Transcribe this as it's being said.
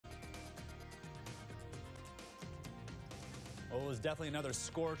Well, it was definitely another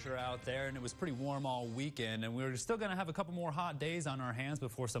scorcher out there, and it was pretty warm all weekend, and we're still going to have a couple more hot days on our hands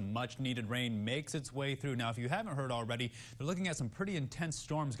before some much-needed rain makes its way through. Now, if you haven't heard already, they're looking at some pretty intense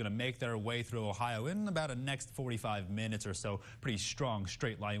storms going to make their way through Ohio in about the next 45 minutes or so. Pretty strong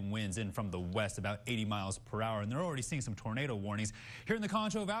straight-line winds in from the west, about 80 miles per hour, and they're already seeing some tornado warnings. Here in the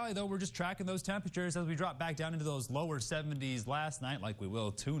Concho Valley, though, we're just tracking those temperatures as we drop back down into those lower 70s last night, like we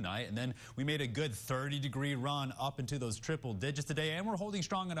will tonight, and then we made a good 30-degree run up into those triple digits today, and we're holding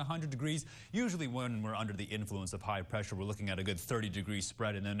strong at 100 degrees. Usually when we're under the influence of high pressure, we're looking at a good 30-degree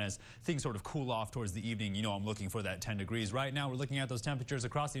spread, and then as things sort of cool off towards the evening, you know I'm looking for that 10 degrees. Right now we're looking at those temperatures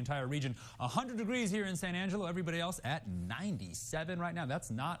across the entire region. 100 degrees here in San Angelo, everybody else at 97 right now. That's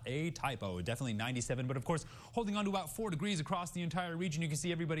not a typo, definitely 97, but of course holding on to about 4 degrees across the entire region. You can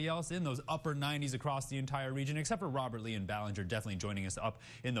see everybody else in those upper 90s across the entire region, except for Robert Lee and Ballinger definitely joining us up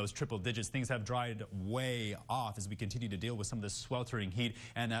in those triple digits. Things have dried way off as we continue to deal with some of this sweltering heat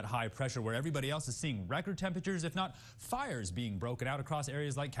and that high pressure, where everybody else is seeing record temperatures, if not fires being broken out across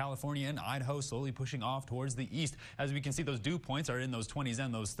areas like California and Idaho, slowly pushing off towards the east. As we can see, those dew points are in those 20s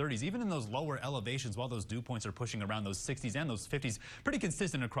and those 30s, even in those lower elevations, while those dew points are pushing around those 60s and those 50s, pretty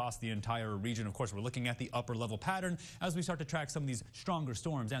consistent across the entire region. Of course, we're looking at the upper level pattern as we start to track some of these stronger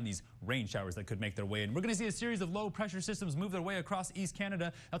storms and these rain showers that could make their way in. We're going to see a series of low pressure systems move their way across East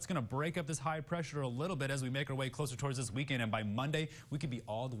Canada. That's going to break up this high pressure a little bit as we make our way closer towards this weekend, and by Monday we could be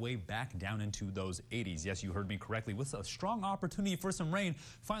all the way back down into those 80s. Yes, you heard me correctly, with a strong opportunity for some rain,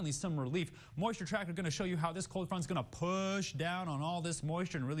 finally some relief. Moisture tracker going to show you how this cold front is going to push down on all this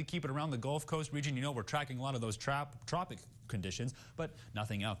moisture and really keep it around the Gulf Coast region. You know, we're tracking a lot of those tropic conditions, but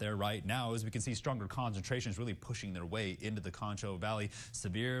nothing out there right now, as we can see stronger concentrations really pushing their way into the Concho Valley.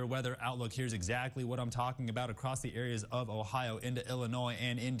 Severe weather outlook. Here's exactly what I'm talking about across the areas of Ohio into Illinois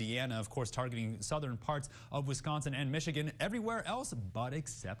and Indiana, of course targeting southern parts of Wisconsin and Michigan, everywhere else but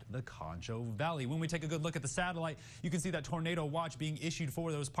except the Concho Valley. When we take a good look at the satellite, you can see that tornado watch being issued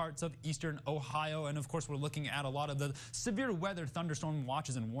for those parts of eastern Ohio, and of course we're looking at a lot of the severe weather thunderstorm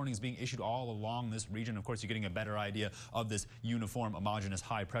watches and warnings being issued all along this region. Of course, you're getting a better idea of this uniform homogeneous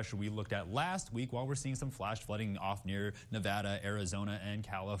high pressure we looked at last week, while we're seeing some flash flooding off near Nevada, Arizona, and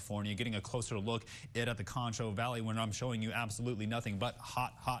California. Getting a closer look at the Concho Valley, when I'm showing you absolutely nothing but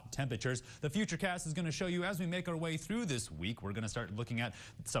hot temperatures. The Futurecast is going to show you as we make our way through this week, we're going to start looking at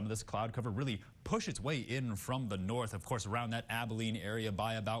some of this cloud cover really push its way in from the north. Of course, around that Abilene area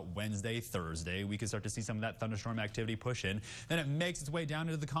by about Wednesday, Thursday, we can start to see some of that thunderstorm activity push in. Then it makes its way down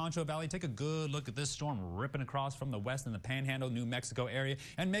into the Concho Valley. Take a good look at this storm ripping across from the west in the Panhandle, New Mexico area,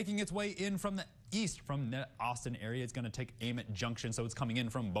 and making its way in from the east from the Austin area. It's going to take aim at Junction, so it's coming in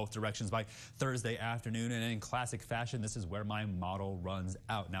from both directions by Thursday afternoon, and in classic fashion, this is where my model runs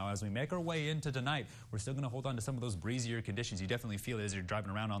out. Now, as we make our way into tonight, we're still going to hold on to some of those breezier conditions. You definitely feel it as you're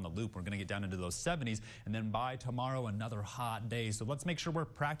driving around on the loop. We're going to get down into those 70s, and then by tomorrow, another hot day. So let's make sure we're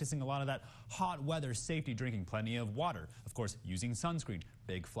practicing a lot of that hot weather safety, drinking plenty of water, of course, using sunscreen,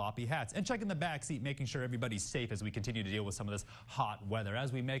 big floppy hats, and checking the back seat, making sure everybody's safe as we continue to deal with some of this hot weather.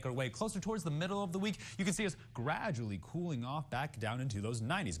 As we make our way closer towards the middle of the week, you can see us gradually cooling off back down into those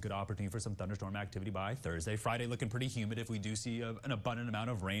 90s. Good opportunity for some thunderstorm activity by Thursday. Friday looking pretty humid if we do see an abundant amount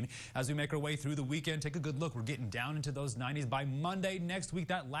of rain. As we make our way through the weekend, take a good look. We're getting down into those 90s. By Monday next week,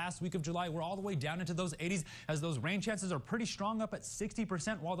 that last week of July, we're all the way down into those 80s, as those rain chances are pretty strong, up at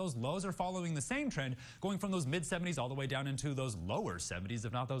 60%, while those lows are following the same trend, going from those mid-70s all the way down into those lower 70s,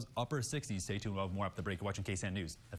 if not those upper 60s. Stay tuned. We'll have more up the break. You're watching KSAN News.